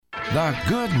The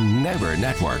Good Neighbor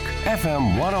Network,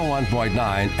 FM 101.9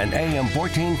 and AM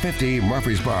 1450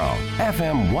 Murfreesboro,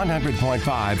 FM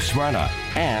 100.5 Smyrna,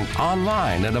 and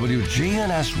online at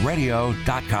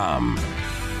WGNSradio.com.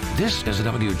 This is the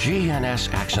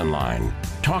WGNS Action Line,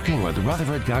 talking with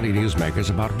Rutherford County newsmakers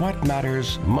about what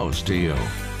matters most to you.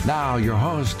 Now, your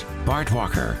host, Bart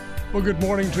Walker. Well, good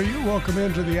morning to you. Welcome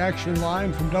into the Action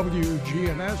Line from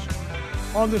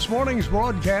WGNS. On this morning's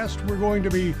broadcast, we're going to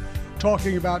be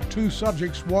talking about two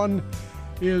subjects. One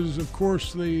is, of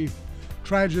course, the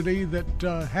tragedy that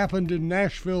happened in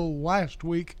Nashville last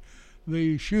week,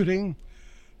 the shooting,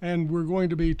 and we're going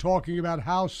to be talking about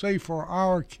how safe are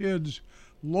our kids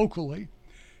locally.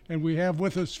 And we have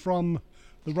with us from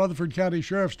the Rutherford County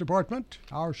Sheriff's Department,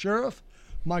 our sheriff,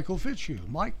 Michael Fitzhugh.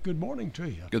 Mike, good morning to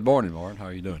you. Good morning, Martin. How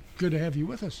are you doing? Good to have you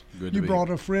with us. Good to You be brought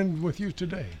here. a friend with you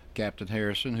today. Captain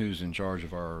Harrison, who's in charge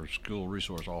of our school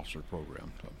resource officer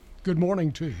program. Good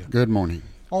morning to you. Good morning.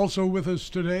 Also with us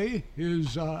today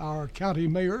is our county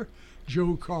mayor,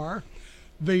 Joe Carr.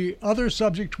 The other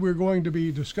subject we're going to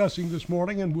be discussing this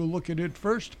morning, and we'll look at it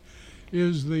first,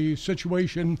 is the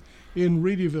situation in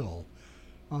Readyville.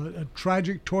 A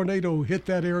tragic tornado hit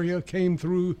that area, came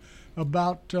through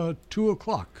about 2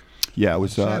 o'clock. Yeah, it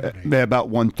was about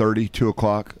 1:30, 2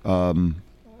 o'clock.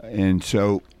 And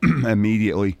so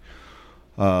immediately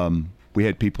we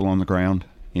had people on the ground.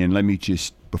 And let me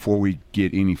just, before we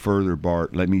get any further,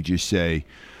 Bart, let me just say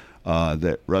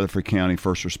that Rutherford County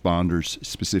first responders,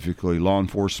 specifically law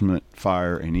enforcement,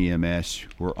 fire, and EMS,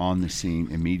 were on the scene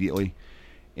immediately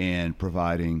and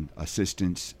providing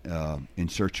assistance in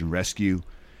search and rescue.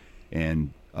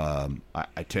 And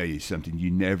I tell you something,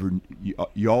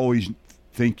 you always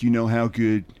think you know how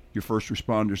good your first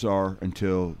responders are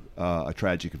until a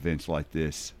tragic event like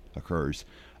this occurs.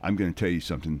 I'm going to tell you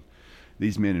something.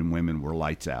 These men and women were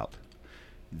lights out.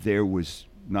 There was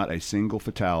not a single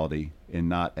fatality and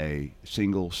not a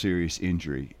single serious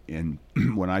injury. And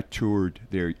when I toured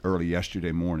there early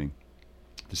yesterday morning,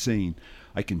 the scene,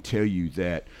 I can tell you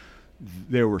that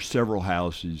there were several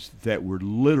houses that were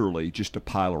literally just a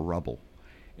pile of rubble,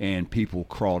 and people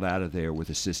crawled out of there with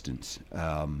assistance.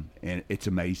 And it's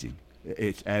amazing.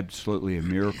 It's absolutely a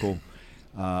miracle.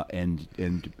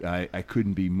 And I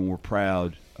couldn't be more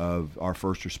proud of our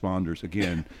first responders.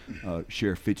 Again,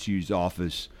 Sheriff Fitzhugh's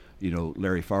office,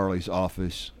 Larry Farley's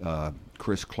office,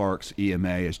 Chris Clark's EMA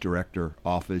as director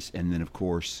office, and then of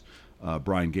course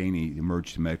Brian Gainey,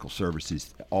 Emergency Medical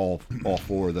Services. All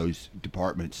four of those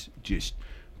departments just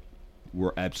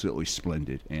were absolutely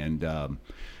splendid. And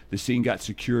the scene got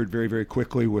secured very, very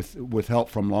quickly with help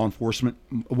from law enforcement.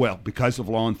 Well, because of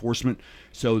law enforcement,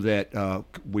 so that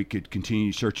we could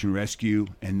continue search and rescue,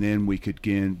 and then we could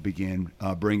begin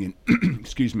bringing,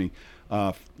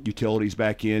 utilities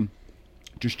back in,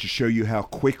 just to show you how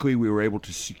quickly we were able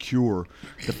to secure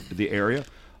the area.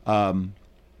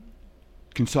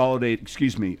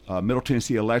 Middle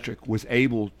Tennessee Electric was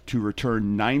able to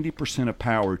return 90% of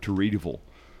power to Readyville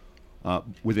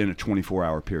within a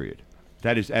 24-hour period.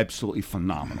 That is absolutely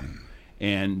phenomenal.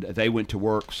 And they went to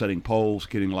work setting poles,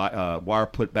 getting wire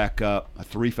put back up, a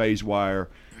three-phase wire.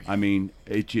 I mean,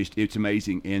 it's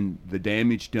amazing. And the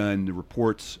damage done, the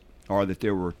reports are that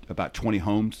there were about 20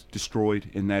 homes destroyed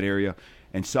in that area,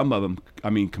 and some of them,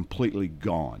 completely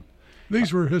gone.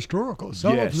 These were historical.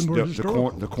 Some of them were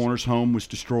historical. The Corners home was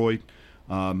destroyed,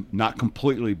 not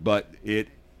completely, but the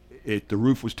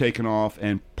roof was taken off,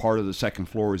 and part of the second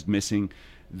floor is missing.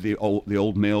 The old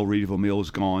mill, Readyville Mill, is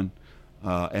gone,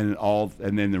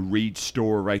 and then the Reed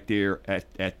store right there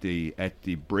at the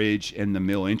bridge and the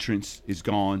mill entrance is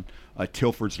gone.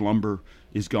 Tilford's Lumber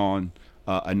is gone.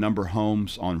 A number of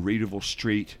homes on Readyville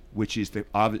Street, which is the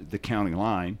county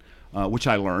line, which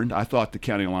I learned. I thought the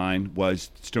county line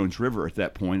was Stones River at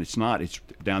that point. It's not. It's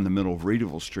down the middle of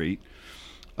Readyville Street.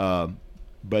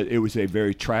 But it was a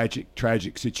very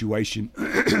tragic situation,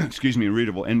 in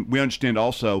Readyville. And we understand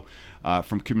also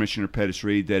from Commissioner Pettis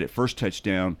Reed that it first touched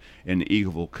down in the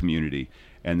Eagleville community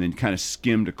and then kind of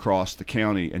skimmed across the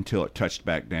county until it touched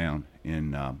back down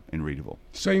in Readyville.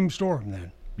 Same storm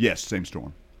then? Yes, same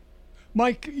storm.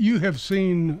 Mike, you have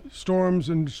seen storms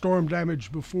and storm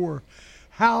damage before.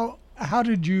 How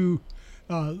did you,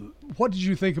 what did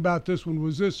you think about this one?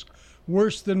 Was this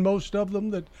worse than most of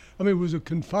them? It was a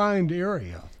confined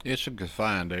area. It's a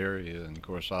confined area, and of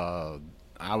course I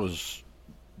was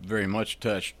very much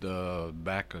touched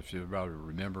back, if everybody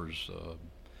remembers,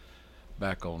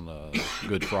 back on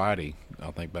Good Friday,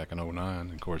 I think back in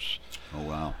 '09. Of course, Oh,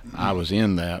 wow. I was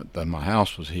in that. My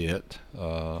house was hit,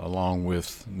 along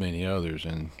with many others,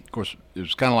 and of course, it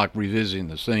was kind of like revisiting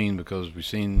the scene because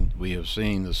we have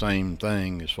seen the same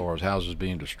thing as far as houses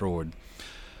being destroyed.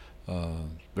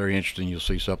 Very interesting. You'll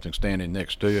see something standing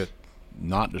next to it,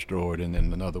 not destroyed, and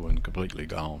then another one completely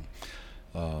gone.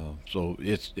 So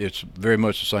it's very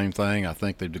much the same thing. I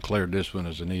think they've declared this one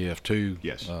as an EF2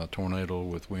 Yes. Tornado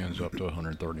with winds up to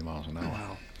 130 miles an hour.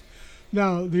 Wow.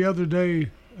 Now, the other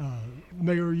day,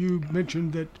 Mayor, you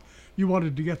mentioned that you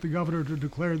wanted to get the governor to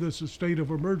declare this a state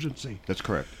of emergency. That's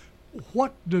correct.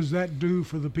 What does that do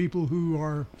for the people who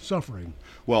are suffering?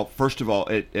 Well, first of all,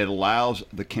 it allows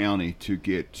the county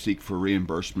to seek for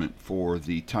reimbursement for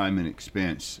the time and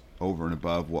expense over and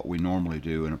above what we normally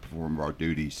do and perform our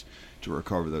duties to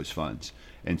recover those funds.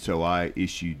 And so I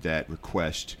issued that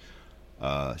request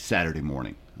Saturday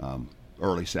morning,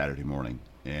 early Saturday morning.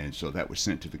 And so that was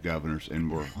sent to the governors,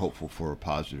 and we're hopeful for a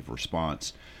positive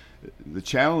response. The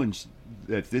challenge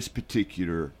that this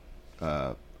particular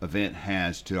event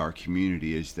has to our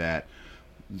community is that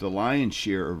the lion's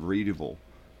share of Readyville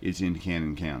is in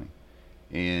Cannon County,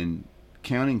 and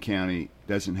Cannon County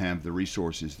doesn't have the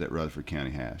resources that Rutherford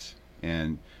County has.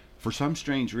 And for some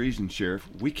strange reason, Sheriff,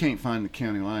 we can't find the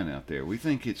county line out there. We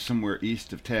think it's somewhere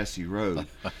east of Tassie Road.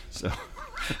 So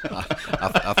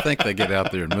I think they get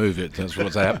out there and move it. That's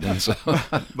what's happening. So.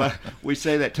 But we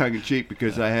say that tongue-in-cheek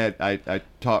because I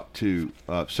talked to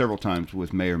several times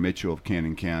with Mayor Mitchell of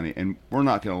Cannon County, and we're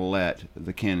not going to let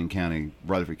the Cannon County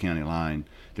Rutherford County line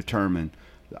determine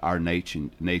our nature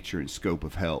and scope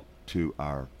of help to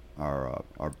our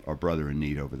brother in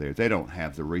need over there. They don't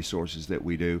have the resources that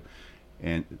we do,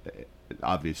 and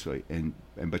obviously,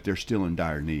 but they're still in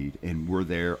dire need, and we're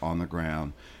there on the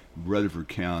ground. Rutherford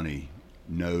County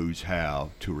knows how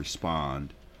to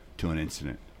respond to an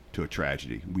incident, to a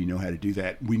tragedy. We know how to do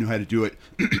that. We know how to do it,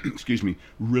 excuse me,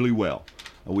 really well.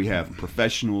 We have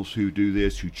professionals who do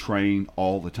this, who train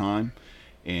all the time,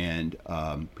 and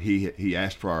he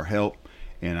asked for our help,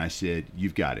 and I said,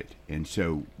 you've got it. And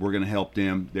so we're going to help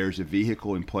them. There's a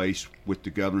vehicle in place with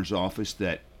the governor's office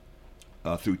that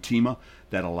through TEMA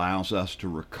that allows us to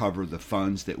recover the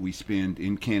funds that we spend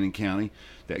in Cannon County,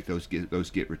 that those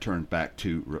get returned back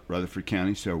to Rutherford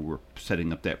County. So we're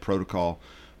setting up that protocol.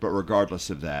 But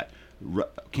regardless of that,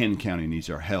 Cannon County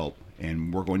needs our help,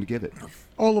 and we're going to give it.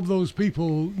 All of those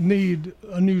people need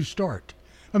a new start.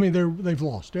 I mean, they've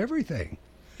lost everything.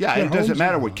 Yeah, Their it doesn't homes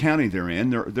matter are what gone. county they're in.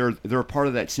 They're a part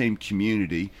of that same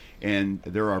community, and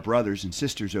they're our brothers and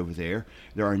sisters over there.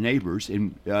 They're our neighbors,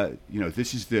 and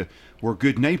we're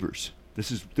good neighbors.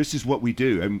 This is what we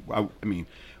do. And I mean,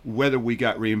 whether we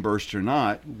got reimbursed or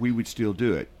not, we would still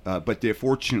do it. But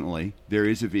fortunately, there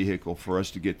is a vehicle for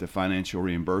us to get the financial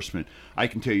reimbursement. I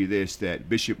can tell you this: that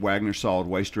Bishop Wagner, Solid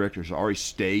Waste Director, has already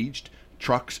staged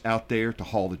trucks out there to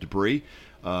haul the debris.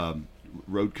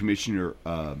 Road Commissioner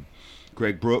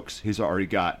Greg Brooks has already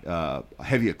got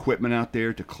heavy equipment out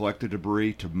there to collect the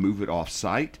debris, to move it off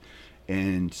site.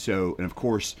 And of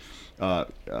course,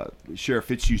 Sheriff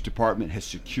Fitzhugh's department has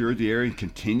secured the area and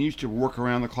continues to work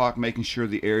around the clock, making sure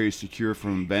the area is secure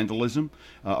from vandalism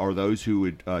or those who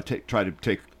would try to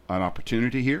take an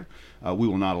opportunity here. We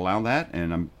will not allow that,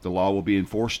 and the law will be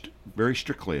enforced very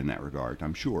strictly in that regard,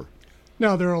 I'm sure.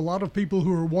 Now, there are a lot of people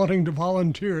who are wanting to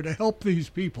volunteer to help these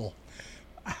people.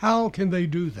 How can they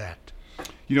do that?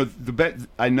 You know,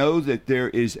 I know that there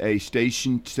is a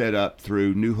station set up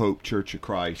through New Hope Church of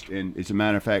Christ, and as a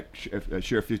matter of fact,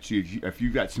 Sheriff Fitzhugh, if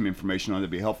you got some information on it,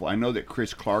 that'd be helpful. I know that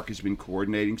Chris Clark has been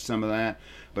coordinating some of that,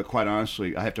 but quite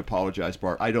honestly, I have to apologize,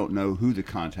 Bart. I don't know who the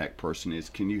contact person is.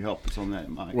 Can you help us on that,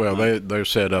 Mike? Well, they're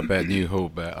set up at New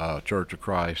Hope Church of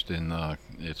Christ, and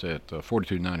it's at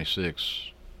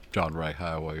 4296 John Wright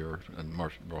Highway, or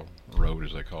Marshall Road,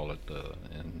 as they call it,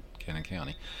 in Cannon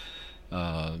County.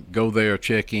 Go there,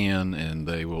 check in, and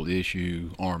they will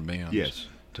issue armbands. Yes.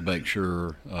 To make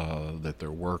sure that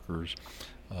they're workers.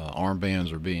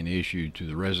 Armbands are being issued to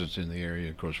the residents in the area.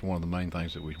 Of course, one of the main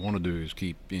things that we want to do is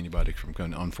keep anybody from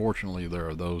coming. Unfortunately, there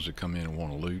are those that come in and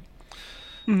want to loot.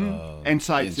 And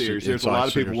sightseers. There's a lot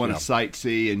of people want to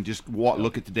sightsee and just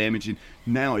look at the damage. And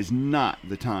now is not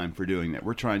the time for doing that.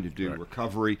 We're trying to do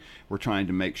recovery. We're trying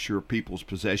to make sure people's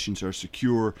possessions are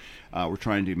secure. We're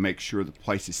trying to make sure the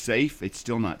place is safe. It's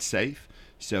still not safe.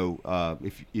 So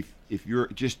if you're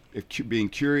just being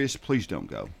curious, please don't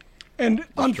go. And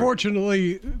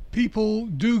unfortunately, people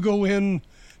do go in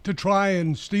to try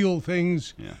and steal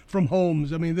things from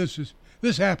homes. I mean,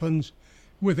 this happens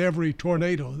with every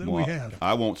tornado that we have.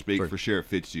 I won't speak for Sheriff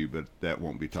Fitzhugh, but that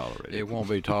won't be tolerated. It won't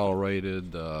be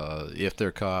tolerated. If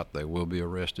they're caught, they will be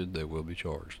arrested. They will be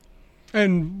charged.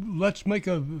 And let's make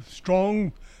a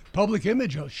strong public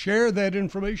image. Share that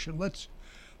information. Let's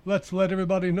let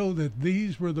everybody know that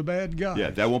these were the bad guys.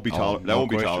 Yeah, that won't be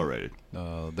tolerated.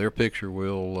 Their picture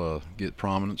will get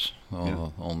prominence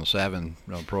on the Savin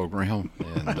program,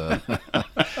 and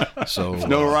so if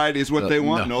notoriety is what they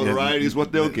want. Notoriety is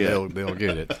what they'll get. They'll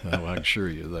get it. I can assure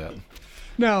you that.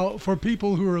 Now, for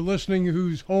people who are listening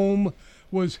whose home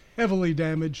was heavily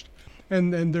damaged,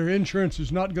 and their insurance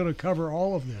is not going to cover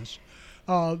all of this,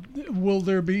 will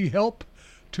there be help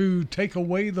to take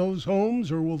away those homes,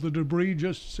 or will the debris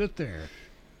just sit there?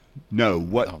 No,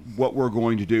 what we're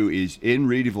going to do is in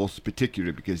Readyville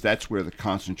particularly, because that's where the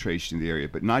concentration of the area,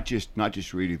 but not just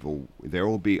Readyville, there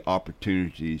will be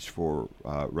opportunities for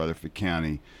Rutherford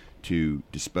County to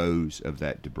dispose of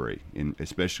that debris,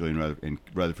 especially in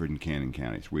Rutherford and Cannon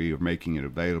counties. We are making it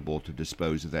available to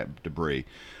dispose of that debris.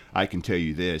 I can tell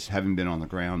you this, having been on the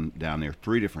ground down there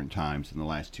 3 different times in the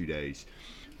last 2 days,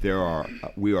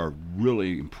 we are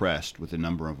really impressed with the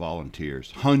number of volunteers.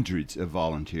 Hundreds of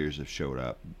volunteers have showed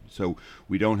up. So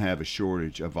we don't have a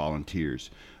shortage of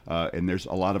volunteers. And there's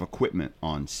a lot of equipment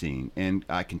on scene. And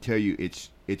I can tell you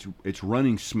it's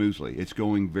running smoothly. It's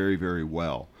going very, very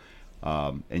well.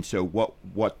 And so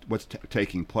what's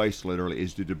taking place literally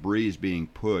is the debris is being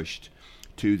pushed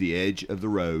to the edge of the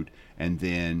road, and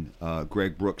then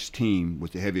Greg Brooks' team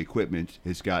with the heavy equipment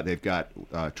they've got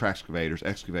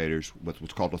excavators with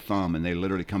what's called a thumb, and they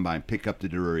literally come by and pick up the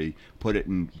debris, put it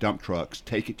in dump trucks,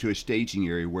 take it to a staging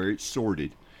area where it's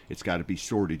sorted. It's got to be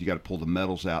sorted. You got to pull the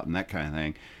metals out and that kind of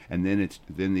thing, and then it's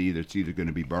either going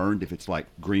to be burned if it's like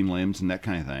green limbs and that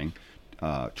kind of thing,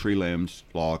 tree limbs,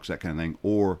 logs, that kind of thing,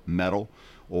 or metal,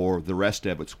 or the rest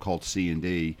of it's called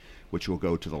C&D, which will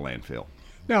go to the landfill.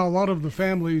 Now, a lot of the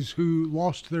families who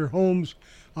lost their homes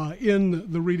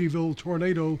in the Readyville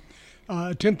tornado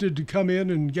attempted to come in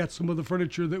and get some of the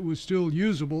furniture that was still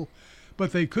usable,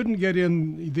 but they couldn't get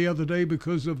in the other day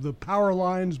because of the power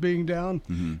lines being down.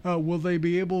 Mm-hmm. Will they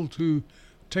be able to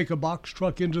take a box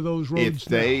truck into those roads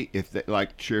if they,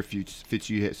 like Sheriff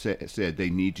Fitzhugh said, they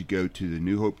need to go to the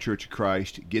New Hope Church of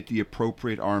Christ, get the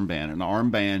appropriate armband, an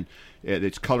armband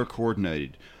that's color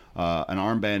coordinated. An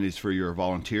armband is for your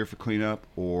volunteer for cleanup,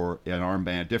 or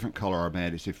a different color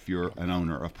armband is if you're an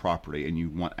owner of property and you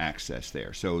want access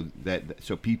there. So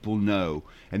people know,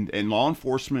 and law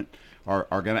enforcement are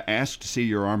going to ask to see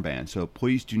your armband. So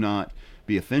please do not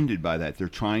be offended by that. We're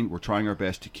trying our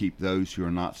best to keep those who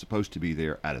are not supposed to be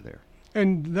there out of there.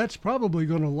 And that's probably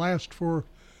going to last for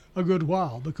a good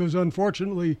while, because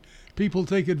unfortunately people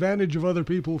take advantage of other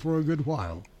people for a good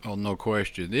while. Oh, no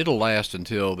question. It'll last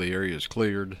until the area is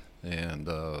cleared and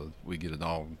we get it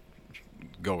all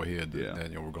go ahead. Yeah.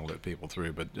 And we're going to let people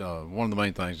through. But one of the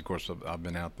main things, of course, I've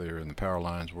been out there and the power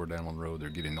lines were down on the road. They're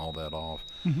getting all that off.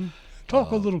 Mm-hmm.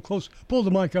 Talk a little close. Pull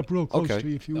the mic up real close to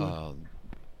you if you would.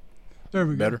 There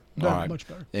we go. Better? All right. Much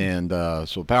better. And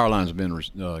so power lines have been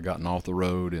gotten off the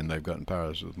road, and they've gotten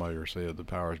power, as the mayor said, the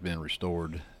power has been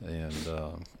restored. And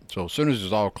so as soon as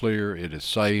it's all clear, it is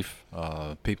safe,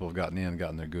 people have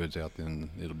gotten their goods out, then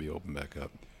it'll be open back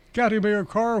up. County Mayor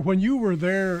Carr, when you were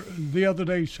there the other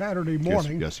day, Saturday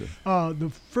morning, yes, sir. The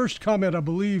first comment I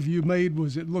believe you made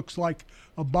was it looks like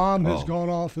a bomb has gone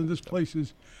off and this place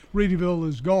Readyville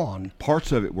is gone.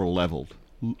 Parts of it were leveled.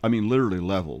 I mean, literally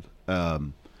leveled.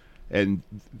 And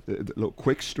the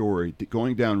quick story,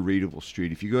 going down Readyville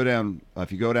Street, if you go down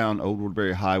Old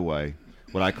Woodbury Highway,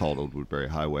 what I called Old Woodbury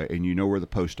Highway, and you know where the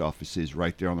post office is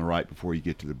right there on the right before you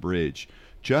get to the bridge,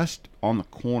 just on the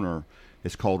corner,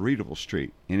 it's called Readyville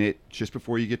Street. And it just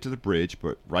before you get to the bridge,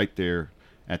 but right there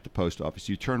at the post office,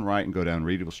 you turn right and go down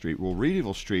Readyville Street. Well,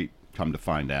 Readyville Street, come to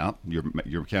find out,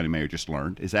 your county mayor just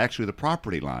learned, is actually the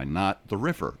property line, not the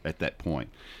river at that point.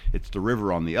 It's the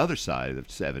river on the other side of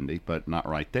 70, but not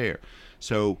right there.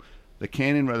 So the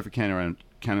Rutherford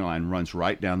County line runs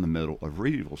right down the middle of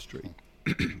Readyville Street.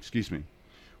 Excuse me.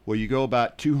 Well, you go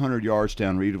about 200 yards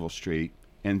down Readyville Street,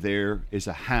 and there is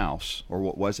a house, or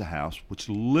what was a house, which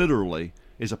literally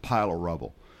is a pile of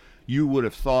rubble. You would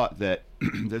have thought that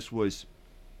this was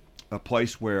a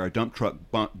place where a dump truck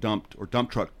dumped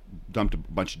a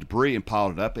bunch of debris and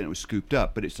piled it up, and it was scooped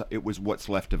up. But it was what's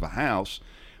left of a house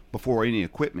before any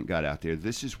equipment got out there.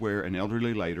 This is where an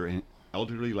elderly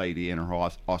lady and her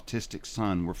autistic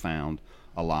son were found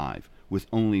alive with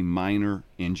only minor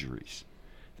injuries.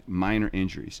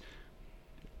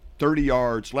 30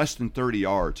 yards, less than 30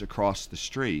 yards across the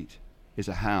street is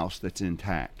a house that's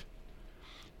intact.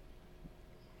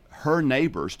 her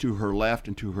neighbors to her left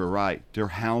and to her right, their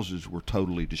houses were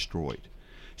totally destroyed.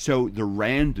 So the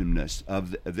randomness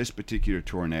of this particular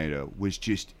tornado was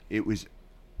just, it was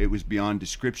beyond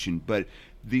description. But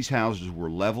these houses were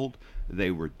leveled.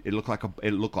 It looked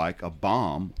like a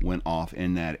bomb went off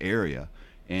in that area.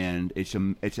 And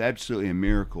it's absolutely a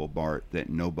miracle, Bart, that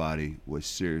nobody was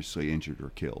seriously injured or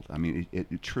killed. I mean,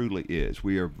 it truly is.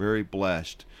 We are very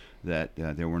blessed that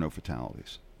there were no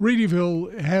fatalities.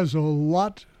 Readyville has a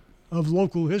lot of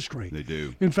local history. They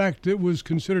do. In fact, it was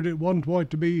considered at one point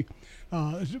to be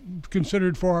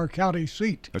considered for our county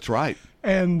seat. That's right.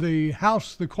 And the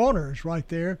house, the corners right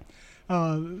there,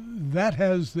 that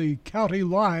has the county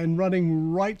line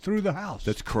running right through the house.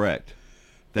 That's correct.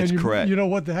 That's and correct. You know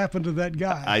what happened to that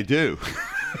guy? I do.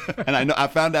 And I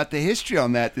found out the history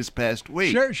on that this past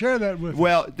week. Share that with me.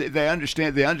 Well, the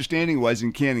understanding was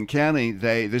in Cannon County,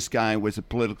 this guy was a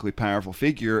politically powerful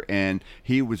figure, and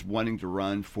he was wanting to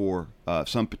run for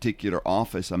some particular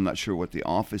office. I'm not sure what the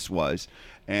office was,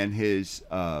 and his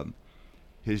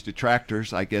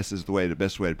detractors, I guess is the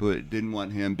best way to put it, didn't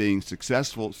want him being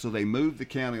successful, so they moved the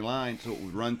county line so it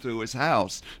would run through his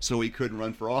house, so he couldn't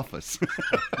run for office.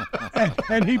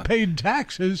 and he paid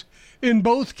taxes in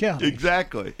both counties.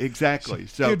 Exactly.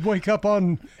 So he'd wake up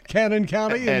on Cannon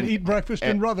County and eat breakfast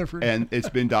in Rutherford. And it's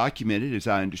been documented, as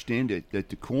I understand it, that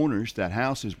the corners, that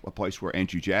house is a place where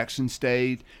Andrew Jackson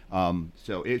stayed.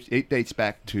 So it dates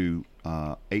back to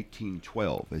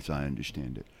 1812, as I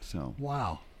understand it. So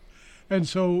wow. And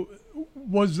so,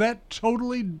 was that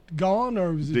totally gone,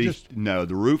 or was it just? No,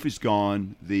 the roof is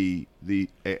gone. A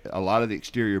lot of the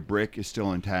exterior brick is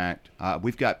still intact.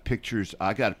 We've got pictures.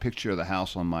 I got a picture of the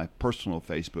house on my personal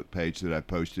Facebook page that I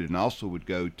posted, and also would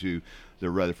go to the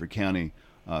Rutherford County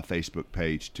Facebook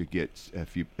page to get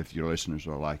if your listeners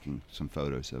are liking some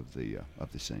photos of the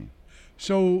scene.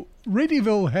 So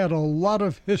Readyville had a lot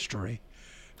of history,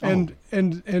 and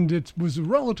it was a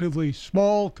relatively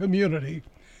small community.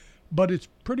 But it's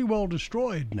pretty well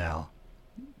destroyed now.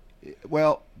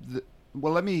 Well,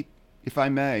 let me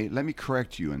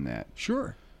correct you in that.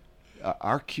 Sure.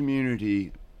 Our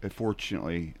community,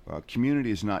 fortunately, community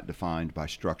is not defined by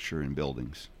structure and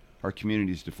buildings. Our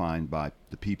community is defined by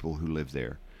the people who live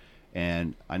there.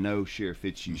 And I know Sheriff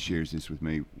Fitzhugh shares this with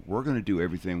me. We're going to do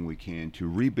everything we can to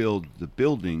rebuild the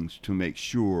buildings to make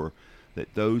sure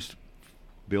that those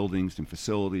buildings and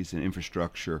facilities and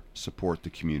infrastructure support the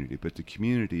community, but the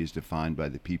community is defined by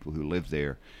the people who live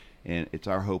there, and it's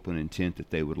our hope and intent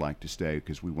that they would like to stay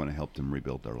because we want to help them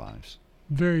rebuild their lives.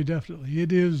 Very definitely.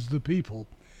 It is the people,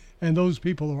 and those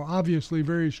people are obviously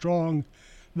very strong.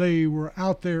 They were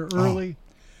out there early,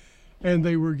 and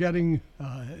they were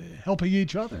helping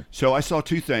each other. So I saw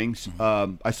two things.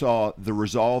 I saw the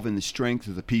resolve and the strength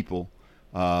of the people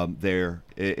there.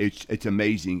 It's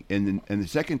amazing. And the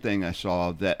second thing I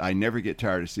saw that I never get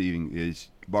tired of seeing is,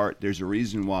 Bart, there's a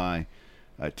reason why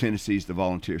Tennessee's the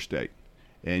volunteer state,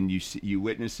 and you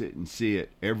witness it and see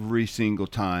it every single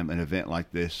time an event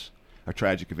like this, a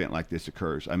tragic event like this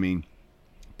occurs. I mean,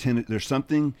 there's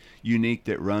something unique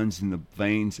that runs in the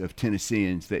veins of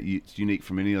Tennesseans it's unique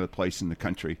from any other place in the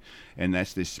country, and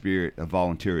that's this spirit of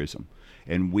volunteerism.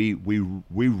 And we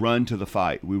run to the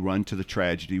fight, we run to the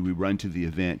tragedy, we run to the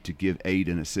event to give aid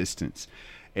and assistance.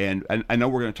 And I know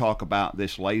we're going to talk about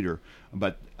this later,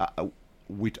 but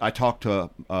I talked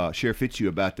to Sheriff Fitzhugh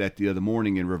about that the other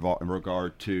morning in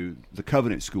regard to the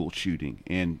Covenant School shooting,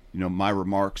 and my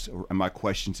remarks and my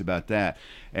questions about that.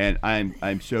 And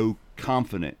I'm so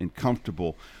confident and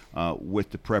comfortable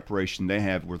with the preparation they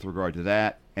have with regard to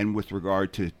that, and with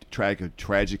regard to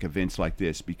tragic events like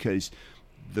this, because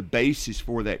the basis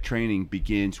for that training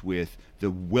begins with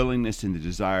the willingness and the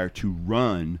desire to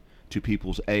run to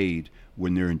people's aid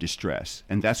when they're in distress.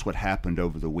 And that's what happened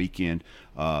over the weekend.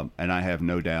 And I have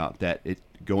no doubt that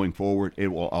going forward, it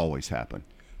will always happen.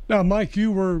 Now, Mike,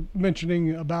 you were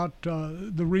mentioning about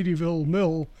the Readyville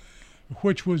Mill,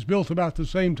 which was built about the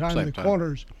same time the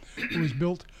Corners was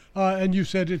built. And you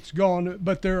said it's gone,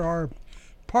 but there are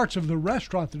parts of the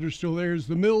restaurant that are still there. Is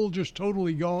the mill just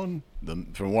totally gone?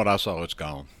 From what I saw, it's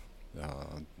gone.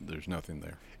 There's nothing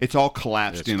there. It's all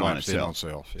collapsed in on itself.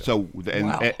 Yeah. So,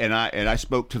 Wow. and I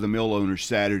spoke to the mill owners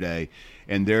Saturday,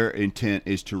 and their intent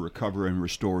is to recover and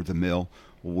restore the mill.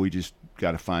 Well, we just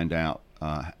got to find out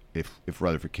if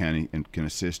Rutherford County can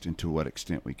assist, and to what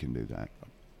extent we can do that.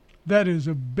 That is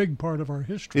a big part of our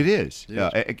history. It is.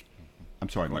 Yes. I'm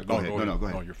sorry, Mike. Go ahead. No, go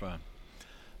ahead. No, you're fine.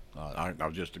 I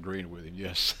was just agreeing with him.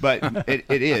 Yes. But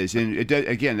it is, and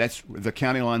again, that's the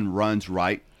county line runs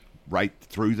right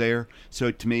through there.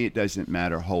 So to me, it doesn't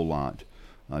matter a whole lot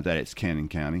that it's Cannon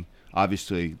County.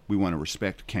 Obviously, we want to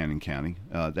respect Cannon County.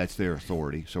 That's their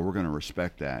authority, so we're going to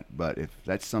respect that. But if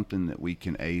that's something that we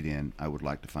can aid in, I would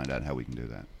like to find out how we can do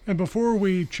that. And before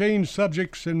we change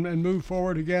subjects and move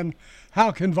forward again,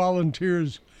 how can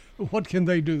volunteers, what can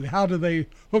they do? How do they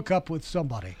hook up with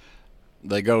somebody?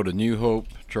 They go to New Hope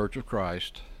Church of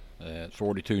Christ at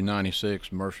 4296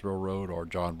 Mercerville Road or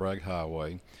John Bragg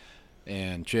Highway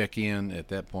and check in. At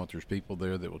that point, there's people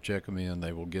there that will check them in.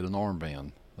 They will get an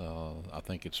armband. I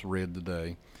think it's red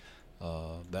today.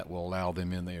 That will allow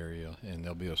them in the area, and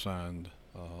they'll be assigned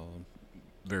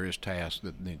various tasks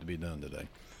that need to be done today.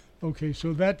 Okay,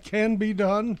 so that can be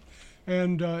done,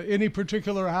 and any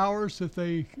particular hours that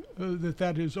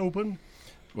that is open?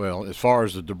 Well, as far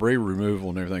as the debris removal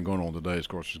and everything going on today, of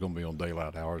course, it's going to be on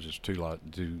daylight hours. It's too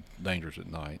dangerous at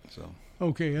night. So.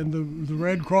 Okay, and the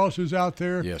Red Cross is out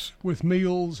there yes. with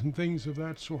meals and things of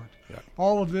that sort. Yeah.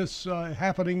 All of this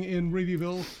happening in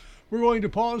Readyville. We're going to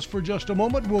pause for just a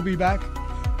moment. We'll be back,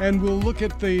 and we'll look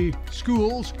at the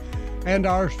schools and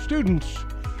our students.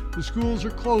 The schools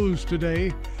are closed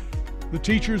today. The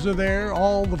teachers are there.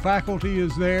 All the faculty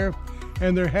is there,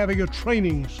 and they're having a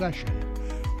training session.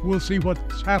 We'll see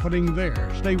what's happening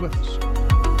there. Stay with us.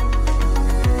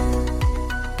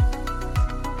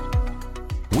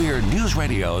 We're News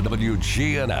Radio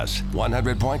WGNS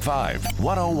 100.5,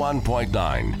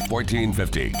 101.9,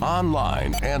 1450.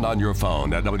 Online and on your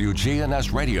phone at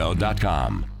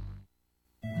WGNSradio.com.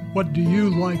 What do you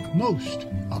like most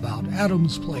about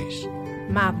Adams Place?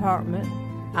 My apartment.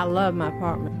 I love my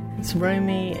apartment. It's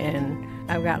roomy, and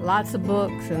I've got lots of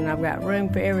books, and I've got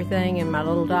room for everything, and my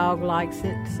little dog likes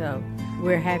it, so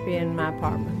we're happy in my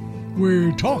apartment.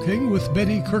 We're talking with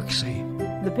Betty Kirksey.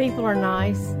 The people are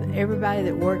nice. Everybody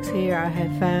that works here, I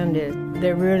have found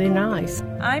they're really nice.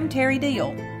 I'm Terry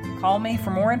Deal. Call me for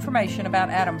more information about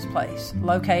Adams Place,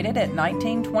 located at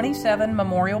 1927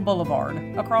 Memorial Boulevard,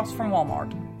 across from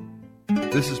Walmart.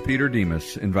 This is Peter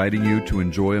Demas, inviting you to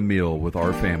enjoy a meal with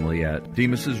our family at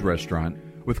Demas's Restaurant.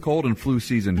 With cold and flu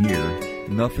season here,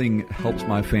 nothing helps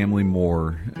my family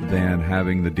more than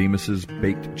having the Demas's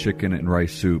baked chicken and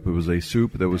rice soup. It was a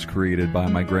soup that was created by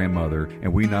my grandmother,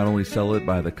 and we not only sell it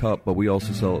by the cup, but we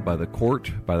also sell it by the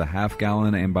quart, by the half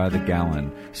gallon, and by the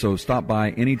gallon. So stop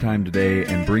by anytime today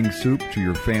and bring soup to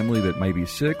your family that may be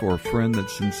sick, or a friend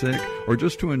that's sick, or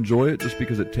just to enjoy it just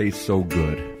because it tastes so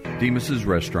good. Demas's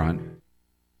Restaurant.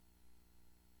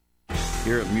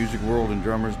 Here at Music World and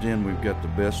Drummers Den, we've got the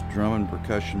best drum and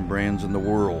percussion brands in the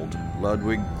world.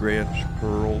 Ludwig, Gretsch,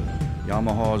 Pearl,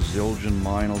 Yamaha, Zildjian,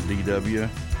 Meinl, DW.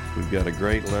 We've got a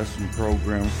great lesson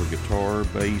program for guitar,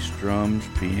 bass, drums,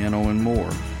 piano, and more.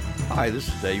 Hi, this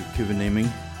is Dave Kivanimi.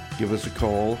 Give us a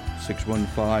call,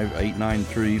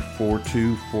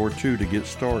 615-893-4242 to get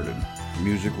started.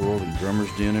 Music World and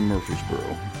Drummers Den in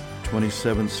Murfreesboro.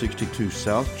 2762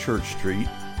 South Church Street,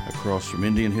 across from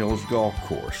Indian Hills Golf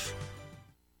Course.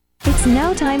 It's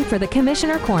now time for the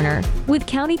Commissioner Corner with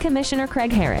County Commissioner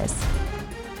Craig Harris.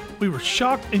 We were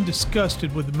shocked and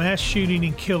disgusted with the mass shooting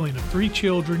and killing of 3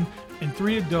 children and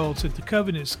 3 adults at the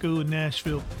Covenant School in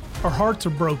Nashville. Our hearts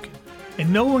are broken,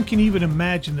 and no one can even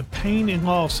imagine the pain and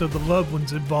loss of the loved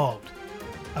ones involved.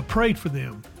 I prayed for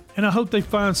them, and I hope they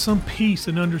find some peace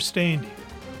and understanding.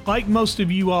 Like most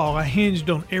of you all, I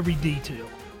hinged on every detail.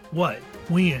 What,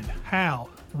 when, how,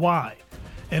 why.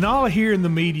 And all I hear in the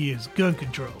media is gun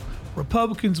control,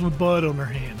 Republicans with blood on their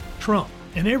hand, Trump,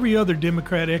 and every other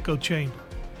Democrat echo chamber.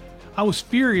 I was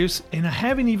furious, and I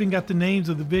haven't even got the names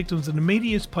of the victims, and the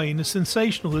media is playing the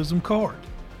sensationalism card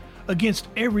against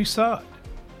every side.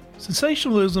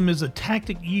 Sensationalism is a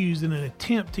tactic used in an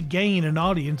attempt to gain an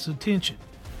audience's attention.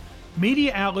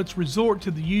 Media outlets resort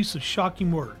to the use of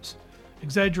shocking words,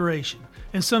 exaggeration,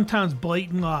 and sometimes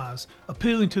blatant lies,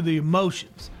 appealing to the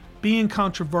emotions, being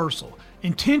controversial,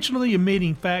 intentionally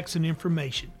omitting facts and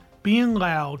information, being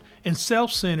loud and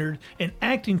self-centered, and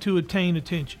acting to attain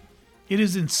attention. It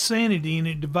is insanity, and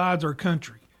it divides our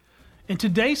country. In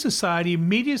today's society,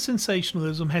 media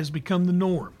sensationalism has become the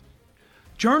norm.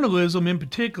 Journalism in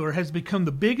particular has become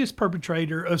the biggest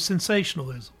perpetrator of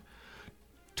sensationalism.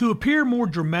 To appear more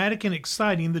dramatic and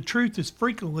exciting, the truth is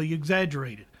frequently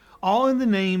exaggerated, all in the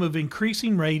name of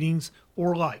increasing ratings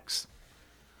or likes.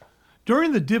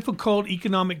 During the difficult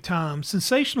economic times,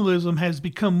 sensationalism has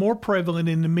become more prevalent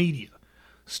in the media.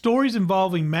 Stories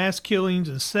involving mass killings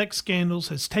and sex scandals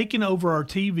has taken over our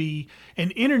TV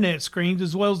and internet screens,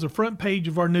 as well as the front page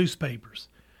of our newspapers.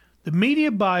 The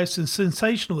media bias and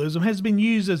sensationalism has been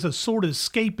used as a sort of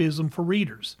escapism for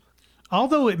readers.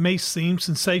 Although it may seem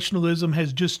sensationalism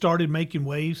has just started making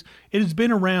waves, it has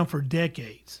been around for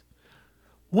decades.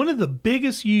 One of the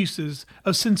biggest uses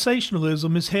of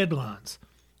sensationalism is headlines.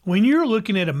 When you're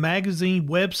looking at a magazine,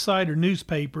 website, or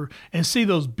newspaper and see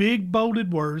those big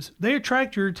bolded words, they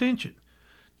attract your attention.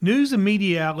 News and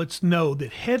media outlets know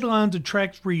that headlines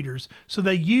attract readers, so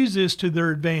they use this to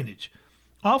their advantage.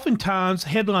 Oftentimes,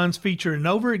 headlines feature an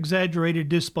over-exaggerated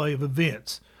display of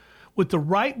events. With the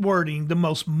right wording, the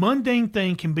most mundane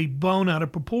thing can be blown out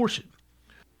of proportion.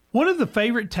 One of the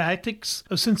favorite tactics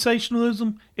of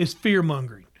sensationalism is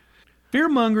fear-mongering.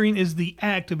 Fear-mongering is the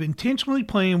act of intentionally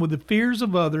playing with the fears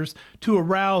of others to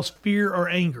arouse fear or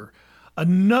anger,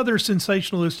 another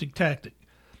sensationalistic tactic.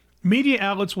 Media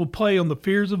outlets will play on the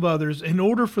fears of others in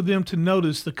order for them to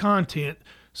notice the content,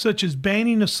 such as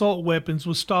banning assault weapons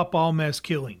will stop all mass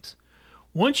killings.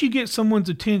 Once you get someone's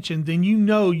attention, then you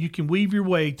know you can weave your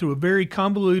way through a very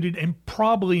convoluted and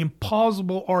probably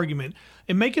implausible argument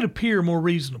and make it appear more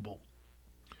reasonable.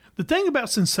 The thing about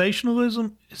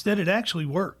sensationalism is that it actually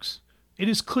works. It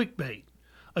is clickbait,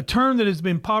 a term that has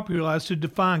been popularized to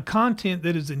define content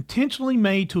that is intentionally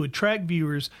made to attract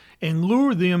viewers and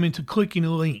lure them into clicking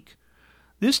a link.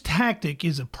 This tactic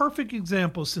is a perfect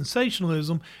example of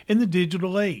sensationalism in the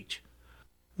digital age.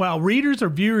 While readers or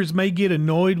viewers may get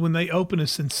annoyed when they open a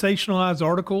sensationalized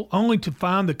article only to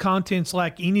find the contents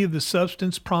lack any of the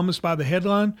substance promised by the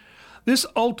headline, this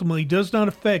ultimately does not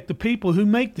affect the people who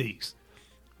make these.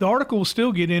 The article will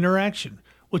still get interaction,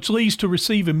 which leads to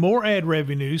receiving more ad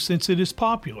revenue since it is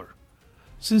popular.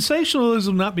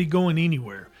 Sensationalism will not be going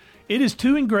anywhere. It is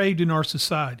too engraved in our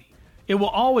society. It will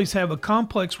always have a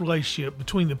complex relationship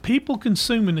between the people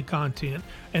consuming the content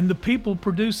and the people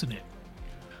producing it.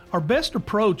 Our best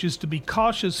approach is to be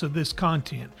cautious of this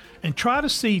content and try to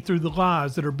see through the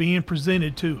lies that are being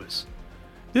presented to us.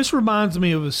 This reminds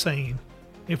me of a saying,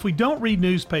 if we don't read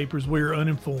newspapers, we are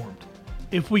uninformed.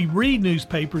 If we read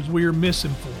newspapers, we are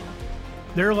misinformed.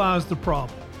 There lies the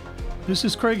problem. This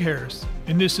is Craig Harris,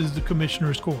 and this is the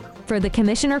Commissioner's Corner. For the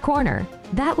Commissioner Corner,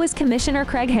 that was Commissioner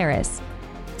Craig Harris.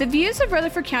 The views of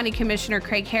Rutherford County Commissioner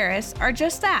Craig Harris are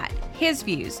just that, his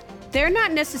views. They're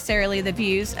not necessarily the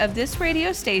views of this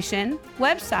radio station,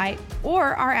 website,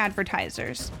 or our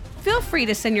advertisers. Feel free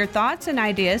to send your thoughts and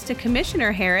ideas to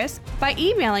Commissioner Harris by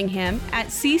emailing him at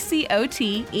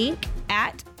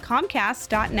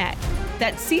ccotinc@comcast.net.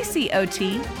 That's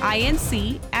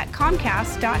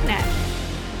ccotinc@comcast.net.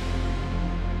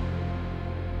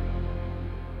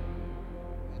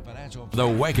 The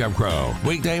Wake Up Crow,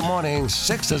 weekday mornings,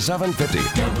 6 to 7:50.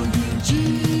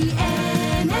 WGNS,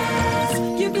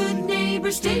 your good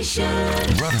neighbor station.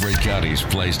 Rutherford County's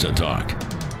place to talk.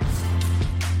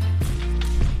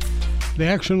 The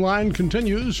action line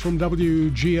continues from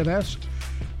WGNS.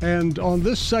 And on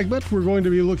this segment, we're going to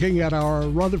be looking at our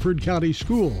Rutherford County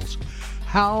schools.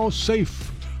 How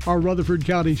safe are Rutherford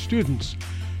County students?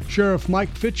 Sheriff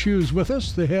Mike Fitzhugh is with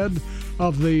us, the head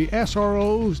of the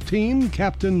SRO team,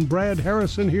 Captain Brad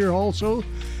Harrison here also,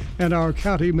 and our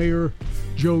County Mayor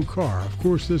Joe Carr. Of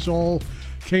course, this all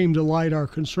came to light, our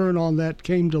concern on that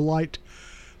came to light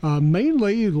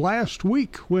mainly last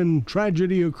week when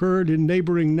tragedy occurred in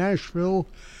neighboring Nashville,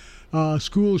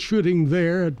 school shooting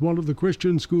there at one of the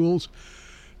Christian schools.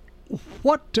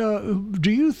 What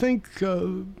do you think,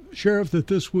 Sheriff, that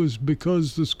this was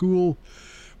because the school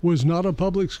was not a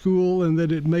public school and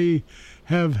that it may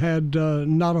have had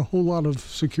not a whole lot of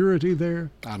security there?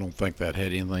 I don't think that had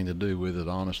anything to do with it,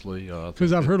 honestly.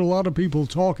 Because I've heard a lot of people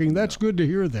talking. That's good to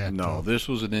hear that. No, this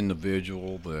was an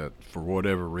individual that, for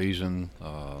whatever reason,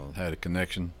 had a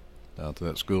connection to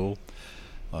that school,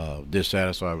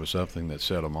 dissatisfied with something that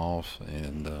set him off.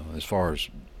 And as far as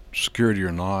security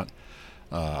or not,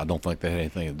 I don't think that had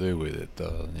anything to do with it.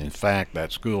 In fact,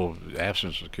 that school,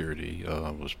 absence of security,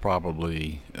 was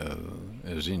probably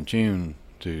as in tune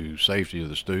to safety of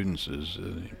the students as,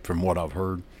 from what I've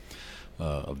heard,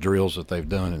 of drills that they've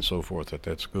done and so forth at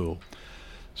that school.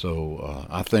 So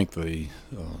I think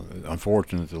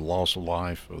unfortunately, the loss of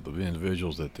life of the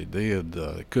individuals that they did,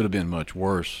 it could have been much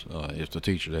worse if the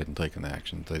teachers hadn't taken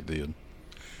action that they did.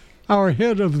 Our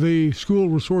head of the School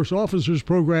Resource Officers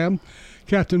Program,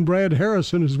 Captain Brad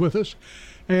Harrison, is with us.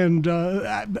 And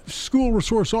school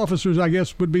resource officers, I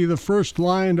guess, would be the first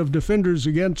line of defenders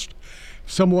against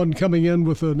someone coming in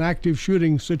with an active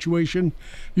shooting situation.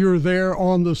 You're there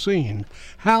on the scene.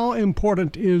 How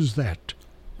important is that?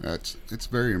 It's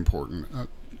very important.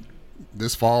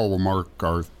 This fall will mark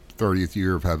our 30th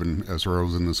year of having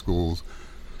SROs in the schools.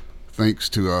 Thanks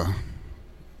to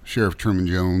Sheriff Truman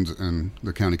Jones and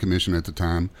the county commission at the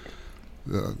time,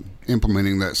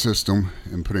 implementing that system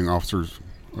and putting officers,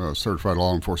 certified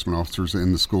law enforcement officers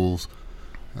in the schools.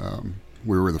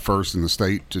 We were the first in the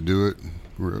state to do it.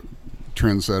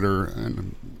 trendsetter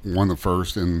and one of the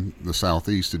first in the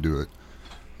Southeast to do it,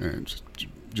 and it's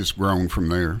just grown from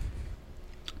there.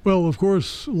 Well, of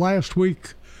course, last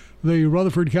week the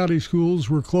Rutherford County schools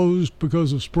were closed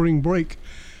because of spring break,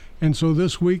 and so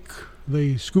this week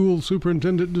the school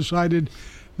superintendent decided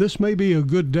this may be a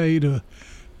good day to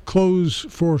close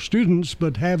for students,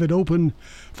 but have it open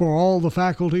for all the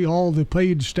faculty, all the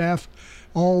paid staff,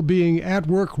 all being at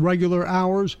work regular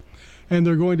hours, and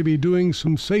they're going to be doing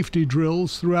some safety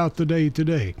drills throughout the day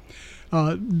today.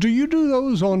 Do you do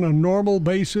those on a normal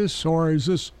basis, or is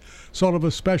this sort of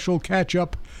a special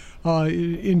catch-up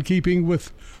in keeping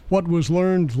with what was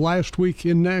learned last week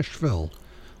in Nashville?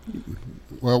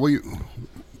 Well, we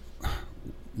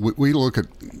look at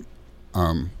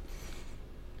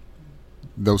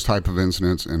those type of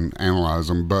incidents and analyze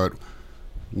them, but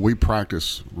we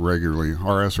practice regularly.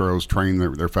 Our SROs train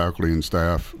their faculty and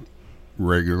staff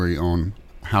regularly on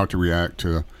how to react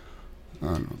to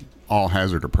all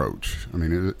hazard approach. I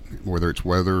mean, whether it's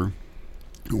weather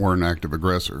or an active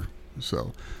aggressor.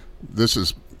 So this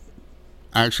is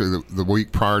actually the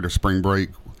week prior to spring break.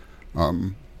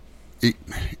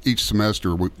 Each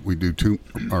semester we do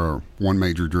one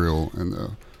major drill, and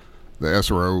the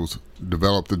SROs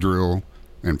develop the drill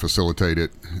and facilitate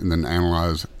it, and then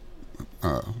analyze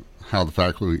how the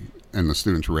faculty and the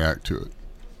students react to it.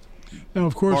 Now,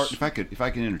 of course, Bart, if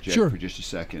I can interject for just a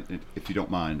second, if you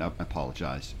don't mind, I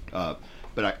apologize. But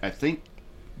I think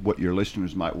what your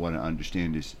listeners might want to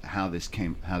understand is how this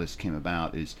came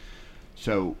about. Is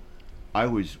so I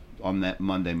was on that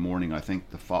Monday morning. I think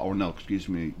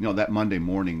that Monday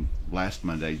morning, last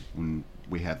Monday when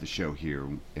we had the show here,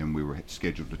 and we were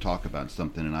scheduled to talk about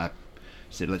something, and I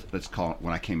said let's call.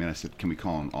 When I came in, I said, can we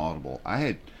call an audible?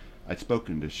 I'd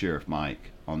spoken to Sheriff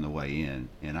Mike on the way in,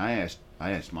 and I asked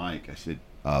Mike. I said,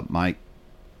 Mike,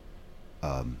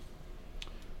 I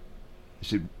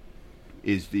said,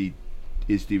 is the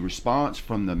response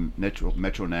from the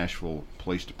Metro Nashville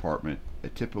Police Department a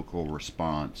typical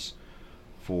response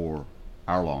for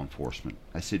our law enforcement?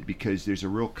 I said, because there's a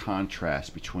real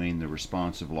contrast between the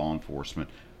response of law enforcement.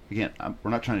 Again,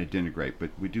 we're not trying to denigrate, but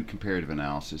we do comparative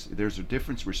analysis. There's a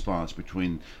difference response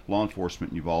between law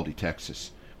enforcement in Uvalde,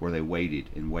 Texas, where they waited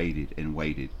and waited and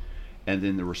waited, and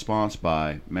then the response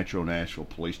by Metro Nashville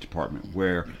Police Department,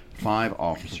 where 5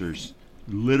 officers,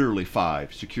 literally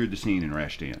 5, secured the scene and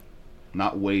rushed in.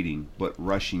 Not waiting, but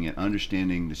rushing it,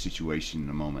 understanding the situation in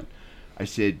a moment. I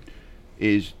said,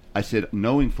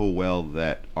 knowing full well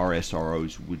that our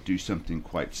SROs would do something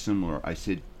quite similar, I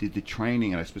said, did the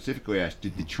training, and I specifically asked,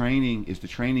 is the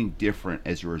training different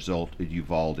as a result of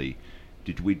Uvalde?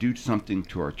 Did we do something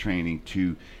to our training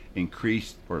to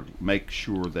increase or make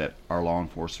sure that our law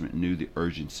enforcement knew the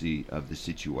urgency of the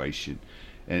situation?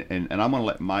 And I'm going to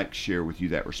let Mike share with you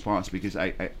that response, because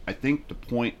I think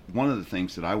one of the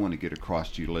things that I want to get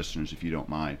across to your listeners, if you don't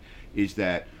mind, is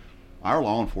that our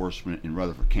law enforcement in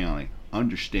Rutherford County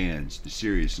understands the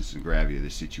seriousness and gravity of the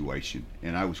situation,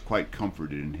 and I was quite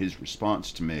comforted in his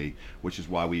response to me, which is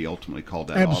why we ultimately called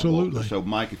that absolutely audible. So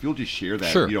Mike, if you'll just share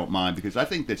that, Sure. If you don't mind, because I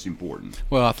think that's important.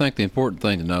 Well, I think the important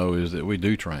thing to know is that we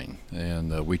do train,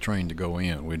 and we train to go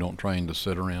in. We don't train to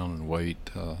sit around and wait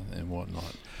and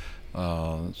whatnot.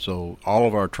 So all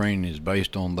of our training is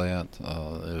based on that.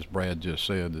 As Brad just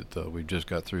said, that we've just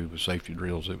got through with safety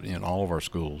drills in all of our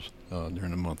schools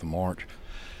during the month of March.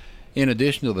 In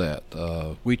addition to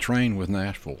that, we train with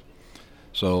Nashville.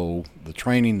 So the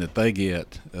training that they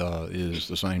get is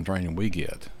the same training we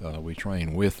get. We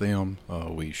train with them.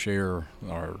 We share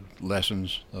our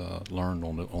lessons learned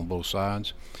on both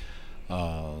sides.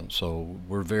 So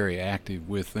we're very active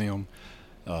with them.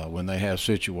 When they have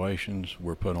situations,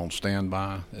 we're put on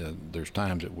standby. There's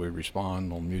times that we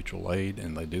respond on mutual aid,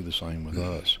 and they do the same with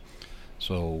us.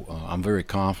 So I'm very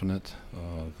confident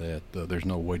that there's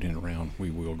no waiting around. We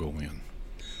will go in.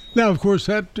 Now, of course,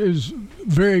 that is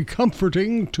very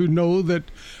comforting to know that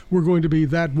we're going to be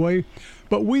that way.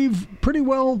 But we've pretty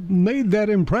well made that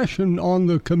impression on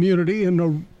the community and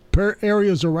the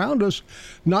areas around us,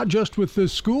 not just with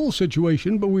this school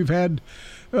situation, but we've had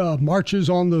marches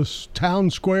on the town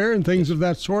square and things of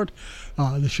that sort.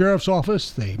 The sheriff's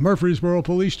office, the Murfreesboro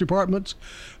Police Departments,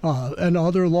 and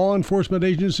other law enforcement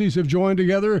agencies have joined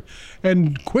together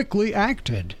and quickly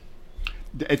acted.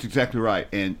 That's exactly right.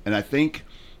 And I think,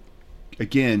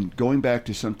 again, going back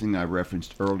to something I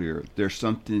referenced earlier, there's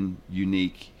something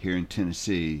unique here in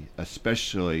Tennessee,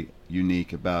 especially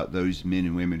unique about those men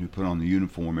and women who put on the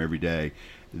uniform every day.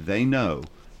 They know,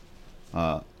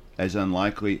 as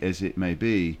unlikely as it may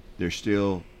be, there's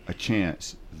still a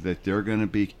chance that they're going to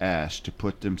be asked to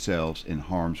put themselves in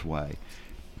harm's way.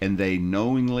 and they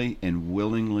knowingly and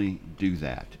willingly do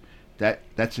that.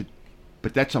 That's a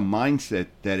mindset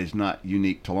that is not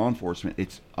unique to law enforcement.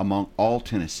 It's among all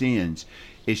Tennesseans.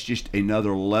 It's just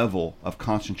another level of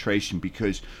concentration,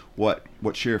 because what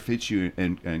Sheriff Fitzhugh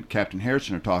and Captain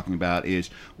Harrison are talking about is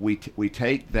we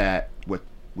take that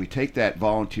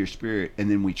volunteer spirit and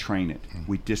then we train it,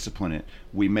 we discipline it,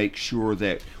 we make sure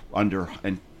that under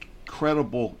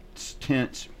incredible,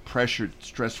 tense, pressured,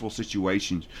 stressful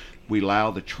situations, we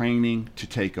allow the training to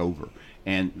take over.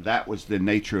 And that was the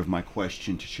nature of my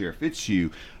question to Sheriff Fitzhugh.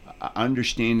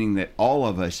 Understanding that all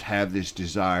of us have this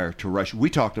desire to rush.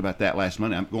 We talked about that last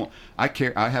Monday.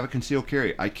 I have a concealed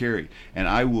carry. I carry, and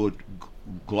I would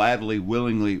gladly,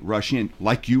 willingly rush in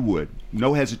like you would,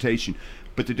 no hesitation.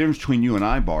 But the difference between you and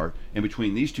I, Bart, and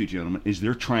between these two gentlemen is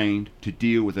they're trained to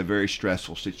deal with a very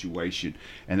stressful situation,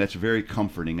 and that's very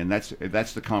comforting. And that's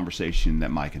the conversation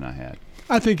that Mike and I had.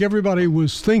 I think everybody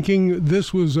was thinking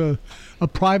this was a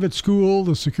private school.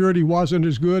 The security wasn't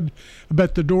as good. I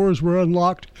bet the doors were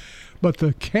unlocked. But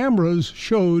the cameras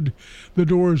showed the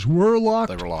doors were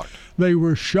locked. They were locked. They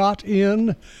were shot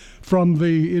in from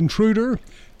the intruder.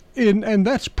 And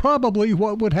that's probably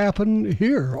what would happen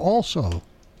here also.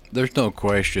 There's no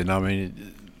question. I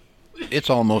mean, it's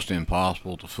almost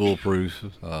impossible to foolproof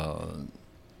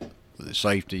the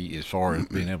safety as far as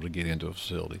being able to get into a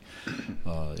facility.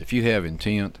 If you have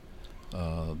intent,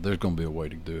 there's going to be a way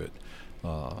to do it.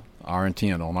 Our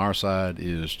intent on our side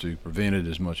is to prevent it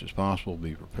as much as possible,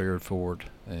 be prepared for it,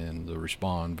 and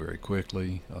respond very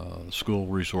quickly. The school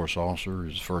resource officer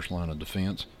is the first line of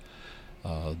defense.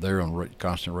 They're on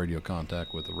constant radio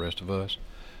contact with the rest of us.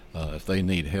 If they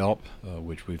need help,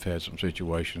 which we've had some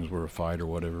situations where a fight or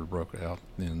whatever broke out,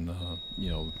 then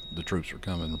the troops are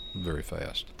coming very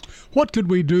fast. What could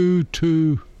we do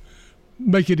to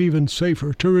make it even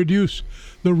safer, to reduce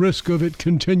the risk of it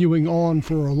continuing on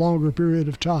for a longer period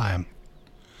of time?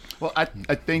 Well, I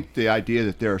think the idea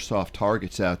that there are soft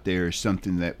targets out there is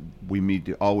something that we need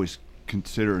to always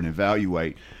consider and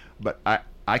evaluate. But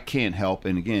I can't help,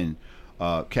 and again,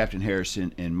 Captain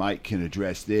Harrison and Mike can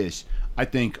address this. I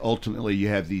think ultimately you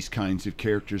have these kinds of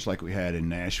characters like we had in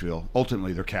Nashville.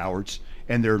 Ultimately, they're cowards,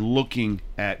 and they're looking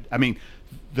at,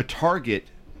 the target,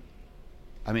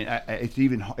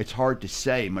 it's hard to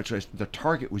say, much less the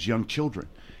target was young children.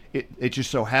 It just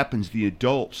so happens the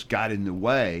adults got in the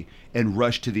way and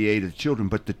rushed to the aid of the children,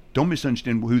 but don't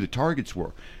misunderstand who the targets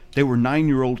were. They were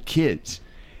 9-year-old kids.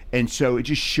 And so it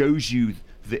just shows you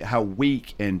how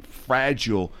weak and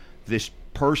fragile this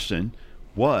person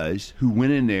was who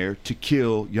went in there to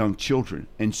kill young children.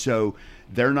 And so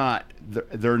they're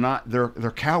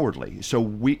cowardly.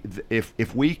 So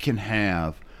if we can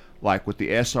have, like with the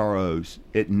SROs,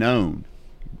 it known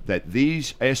that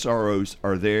these SROs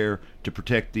are there to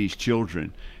protect these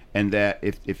children, and that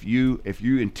if you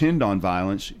intend on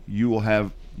violence, you will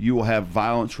have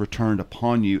violence returned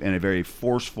upon you in a very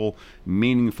forceful,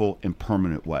 meaningful, and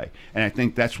permanent way. And I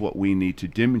think that's what we need to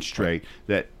demonstrate,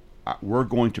 that we're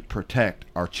going to protect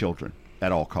our children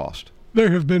at all cost.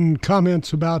 There have been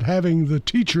comments about having the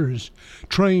teachers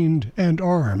trained and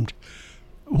armed.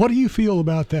 What do you feel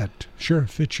about that,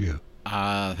 Sheriff Fitzhugh?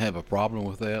 I have a problem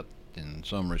with that in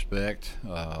some respect.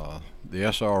 The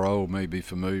SRO may be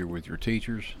familiar with your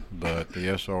teachers, but the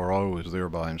SRO is there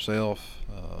by himself.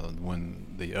 When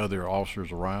the other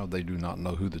officers arrive, they do not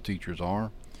know who the teachers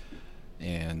are,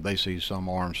 and they see some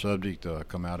armed subject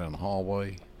come out in the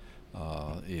hallway.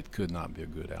 It could not be a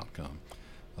good outcome.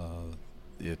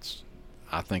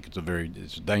 I think it's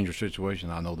a dangerous situation.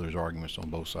 I know there's arguments on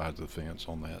both sides of the fence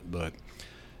on that, but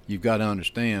you've got to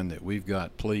understand that we've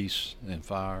got police and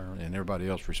fire and everybody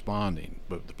else responding,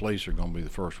 but the police are going to be the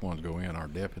first ones to go in, our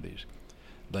deputies.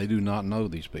 They do not know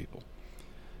these people.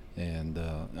 And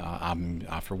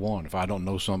I for one, if I don't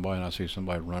know somebody and I see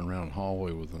somebody run around the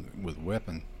hallway with a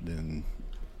weapon, then,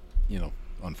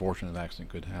 unfortunate accident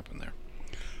could happen there.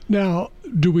 Now,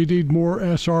 do we need more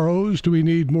SROs? Do we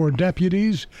need more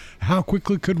deputies? How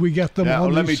quickly could we get them now,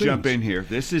 on let me these jump in here.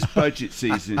 This is budget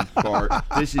season, Bart.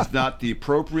 This is not the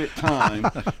appropriate time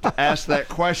to ask that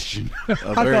question. I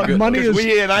thought money is...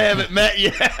 I haven't met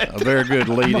yet. A very good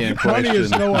lead-in question. Money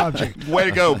is no object. Way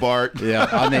to go, Bart. Yeah,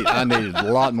 I needed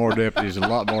a lot more deputies and a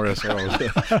lot more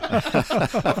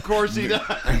SROs. Of course he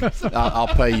does. I'll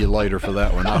pay you later for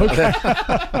that one. Okay.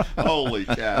 Holy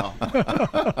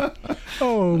cow.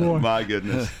 Oh, boy. My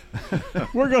goodness.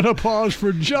 We're going to pause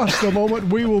for just a moment.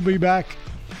 We will be back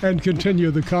and continue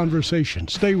the conversation.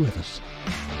 Stay with us.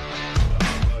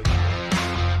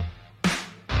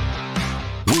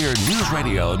 We're Hear News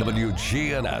Radio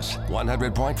WGNS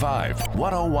 100.5,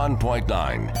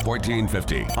 101.9,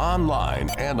 1450. Online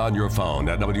and on your phone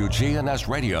at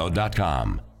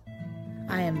WGNSradio.com.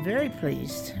 I am very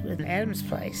pleased with Adams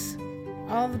Place.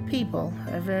 All the people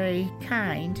are very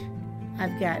kind.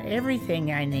 I've got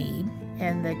everything I need,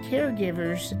 and the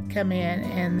caregivers come in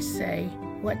and say,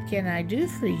 "What can I do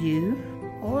for you?"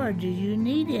 or "Do you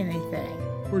need anything?"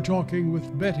 We're talking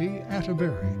with Betty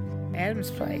Atterbury.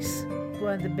 Adams Place,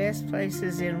 one of the best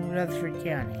places in Rutherford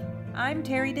County. I'm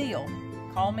Terry Deal.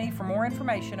 Call me for more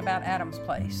information about Adams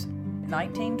Place,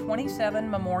 1927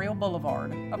 Memorial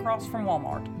Boulevard, across from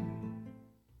Walmart.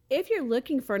 If you're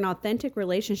looking for an authentic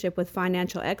relationship with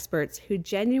financial experts who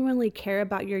genuinely care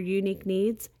about your unique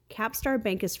needs, Capstar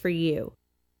Bank is for you.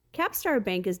 Capstar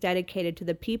Bank is dedicated to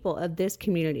the people of this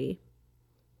community.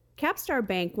 Capstar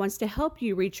Bank wants to help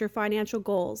you reach your financial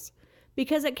goals,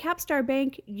 because at Capstar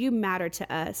Bank, you matter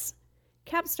to us.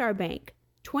 Capstar Bank,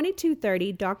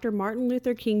 2230 Dr. Martin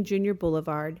Luther King Jr.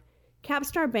 Boulevard,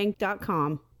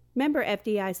 capstarbank.com. Member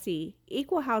FDIC,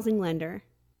 Equal Housing Lender.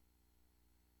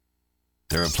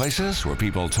 There are places where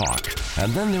people talk,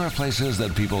 and then there are places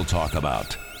that people talk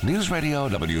about. News Radio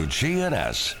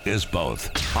WGNS is both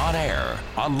on air,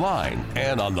 online,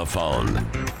 and on the phone.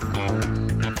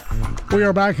 We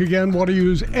are back again. Want to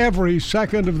use every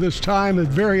second of this time. A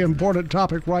very important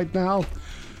topic right now.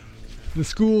 The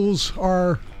schools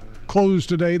are closed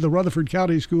today, the Rutherford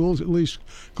County schools, at least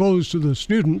closed to the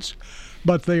students,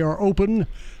 but they are open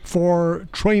for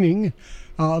training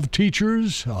of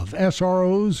teachers, of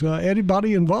SROs,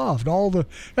 anybody involved,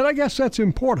 and I guess that's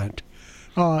important.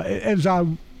 As I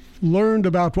learned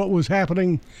about what was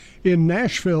happening in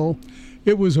Nashville,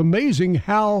 it was amazing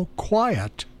how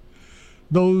quiet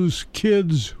those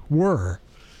kids were.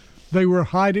 They were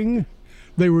hiding,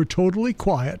 they were totally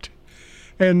quiet,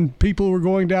 and people were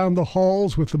going down the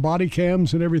halls with the body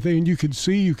cams and everything, and you could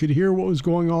hear what was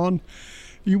going on.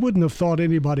 You wouldn't have thought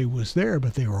anybody was there,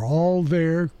 but they were all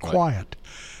there, quiet.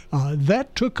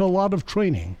 That took a lot of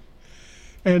training.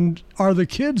 And are the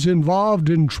kids involved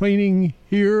in training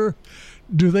here?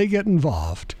 Do they get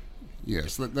involved?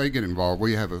 Yes, they get involved.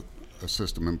 We have a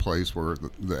system in place where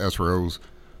the SROs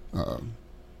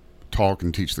talk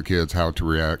and teach the kids how to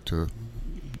react to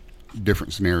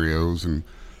different scenarios. And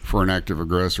for an active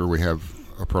aggressor, we have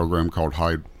a program called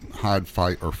Hide,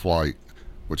 Fight, or Flight,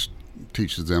 which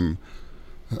teaches them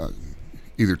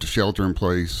either to shelter in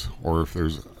place, or if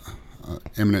there's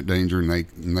imminent danger and they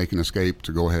can escape,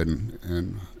 to go ahead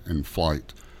and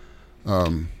flight.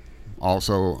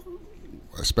 Also,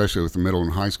 especially with the middle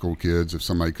and high school kids, if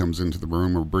somebody comes into the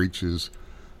room or breaches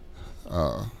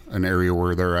an area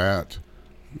where they're at,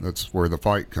 that's where the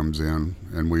fight comes in,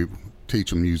 and we teach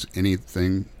them to use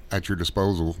anything at your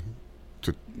disposal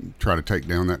to try to take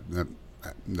down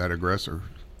that aggressor.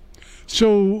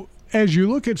 So as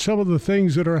you look at some of the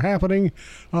things that are happening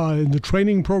in the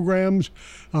training programs,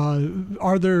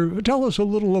 tell us a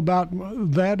little about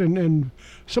that and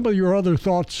some of your other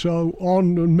thoughts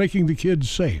on making the kids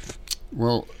safe.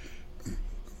 Well,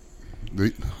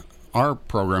 our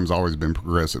program's always been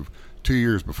progressive. 2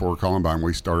 years before Columbine,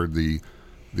 we started the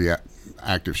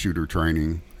active shooter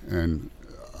training and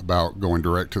about going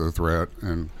direct to the threat.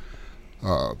 And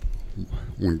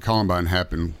when Columbine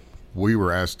happened, we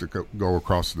were asked to go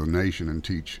across the nation and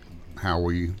teach how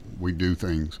we do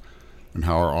things and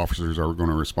how our officers are going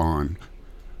to respond.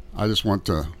 I just want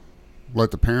to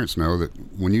let the parents know that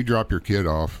when you drop your kid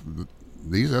off,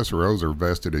 these SROs are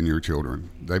vested in your children.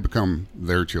 They become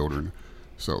their children.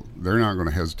 So they're not going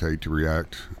to hesitate to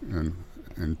react and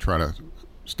try to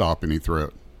stop any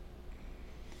threat.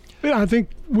 Yeah, I think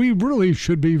we really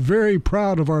should be very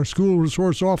proud of our school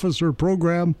resource officer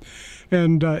program.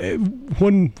 And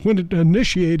when it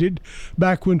initiated,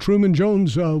 back when Truman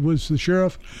Jones was the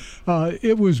sheriff,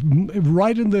 it was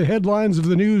right in the headlines of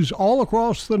the news all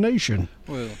across the nation.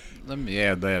 Well, let me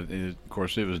add that, of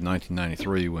course, it was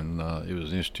 1993 when it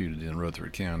was instituted in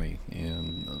Rutherford County.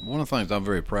 And one of the things I'm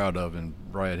very proud of, and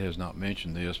Brad has not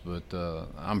mentioned this, but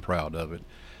I'm proud of it,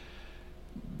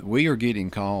 we are getting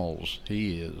calls,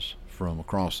 from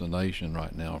across the nation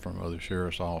right now, from other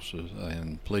sheriff's offices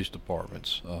and police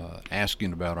departments,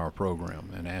 asking about our program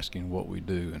and asking what we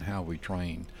do and how we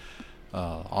train.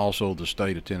 Also, the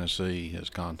state of Tennessee has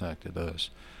contacted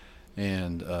us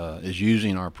and is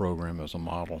using our program as a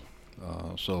model.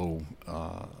 So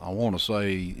I want to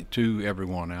say to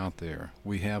everyone out there,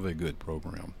 we have a good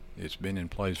program. It's been in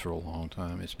place for a long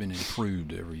time. It's been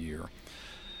improved every year.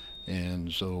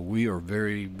 And so we are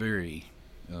very, very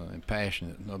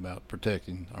passionate about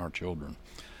protecting our children.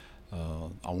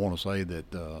 I want to say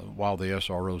that while the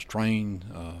SROs train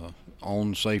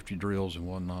on safety drills and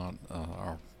whatnot,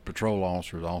 our patrol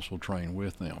officers also train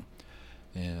with them.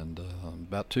 And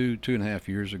about two and a half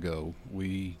years ago,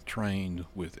 we trained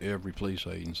with every police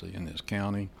agency in this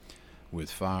county, with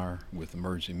fire, with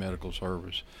emergency medical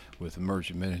service, with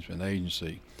emergency management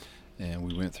agency. And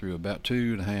we went through about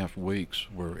 2.5 weeks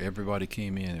where everybody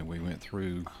came in and we went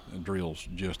through drills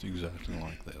just exactly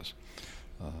like this.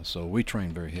 So we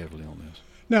train very heavily on this.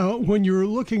 Now, when you're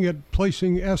looking at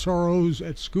placing SROs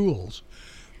at schools,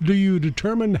 do you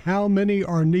determine how many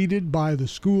are needed by the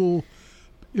school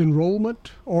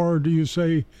enrollment, or do you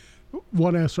say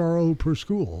one SRO per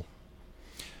school?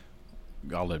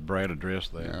 I'll let Brad address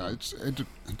that. Yeah,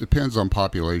 it depends on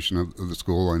population of the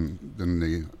school and then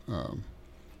the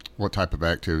what type of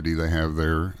activity they have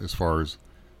there, as far as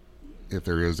if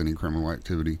there is any criminal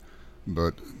activity.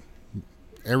 But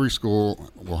every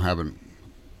school will have an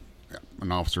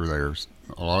officer there.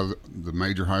 A lot of the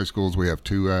major high schools we have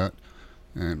 2 at,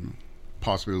 and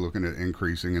possibly looking at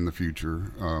increasing in the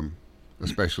future,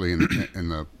 especially in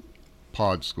the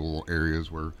pod school areas,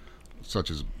 where,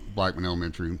 such as Blackman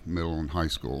Elementary, middle, and high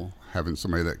school, having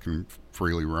somebody that can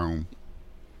freely roam.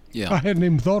 Yeah, I hadn't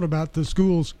even thought about the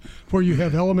schools where you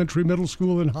have elementary, middle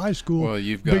school, and high school. Well,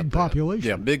 you've got big populations.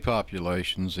 Yeah, big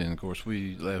populations, and of course,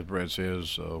 we, as Brad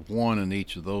says, 1 in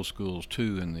each of those schools,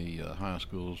 2 in the high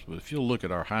schools. But if you look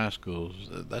at our high schools,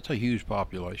 that's a huge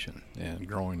population and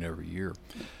growing every year.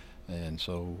 And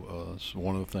so it's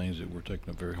one of the things that we're taking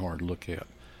a very hard look at.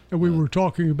 And we were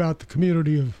talking about the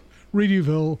community of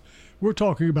Readyville. We're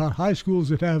talking about high schools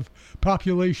that have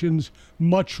populations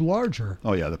much larger.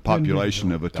 Oh yeah, the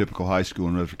population of a typical high school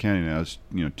in Rutherford County now is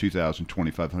 2,000,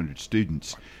 2,500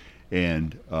 students,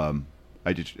 and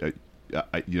I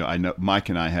know Mike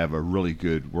and I have a really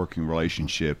good working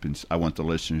relationship, and I want the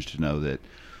listeners to know that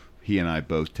he and I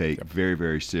both take very,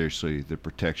 very seriously the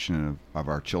protection of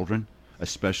our children,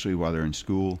 especially while they're in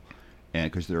school,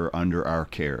 and because they're under our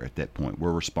care at that point.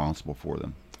 We're responsible for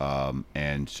them.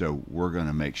 And so we're going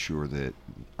to make sure that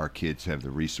our kids have the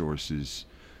resources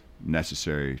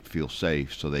necessary to feel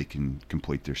safe so they can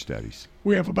complete their studies.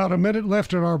 We have about a minute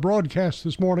left in our broadcast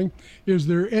this morning. Is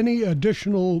there any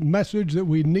additional message that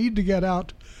we need to get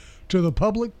out to the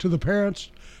public, to the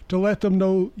parents, to let them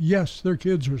know, yes, their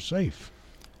kids are safe?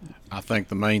 I think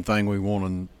the main thing we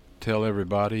want to tell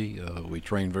everybody, we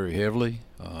train very heavily.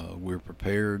 We're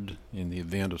prepared in the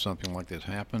event of something like this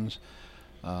happens.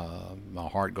 My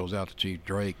heart goes out to Chief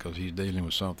Drake because he's dealing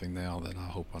with something now that I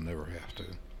hope I never have to.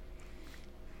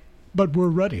 But we're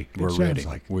ready. We're ready.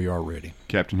 We are ready.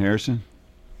 Captain Harrison?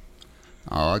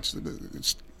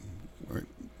 It's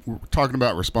we're talking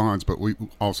about response, but we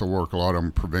also work a lot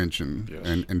on prevention.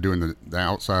 Yes. and doing the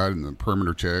outside and the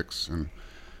perimeter checks, and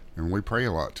we pray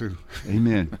a lot too.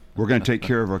 Amen. We're going to take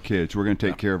care of our kids. We're going to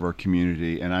take care of our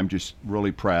community, and I'm just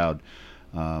really proud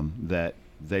that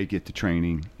they get the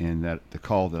training, and that the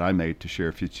call that I made to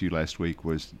Sheriff Fitzhugh last week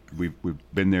was we've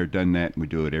been there, done that, and we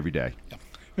do it every day.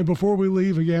 And before we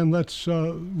leave again, let's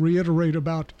reiterate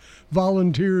about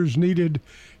volunteers needed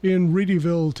in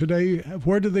Readyville today.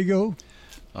 Where do they go?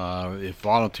 If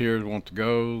volunteers want to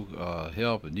go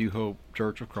help at New Hope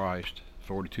Church of Christ,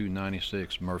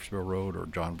 4296 Murphysville Road or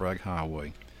John Bragg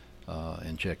Highway,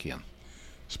 and check in.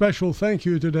 Special thank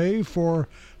you today for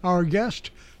our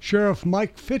guest, Sheriff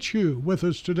Mike Fitzhugh, with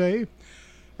us today,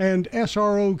 and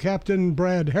SRO Captain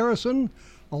Brad Harrison,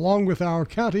 along with our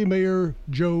County Mayor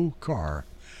Joe Carr.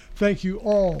 Thank you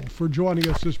all for joining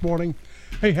us this morning.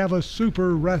 Hey, have a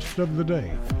super rest of the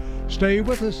day. Stay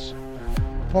with us.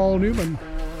 Paul Newman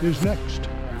is next.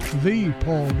 The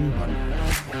Paul Newman.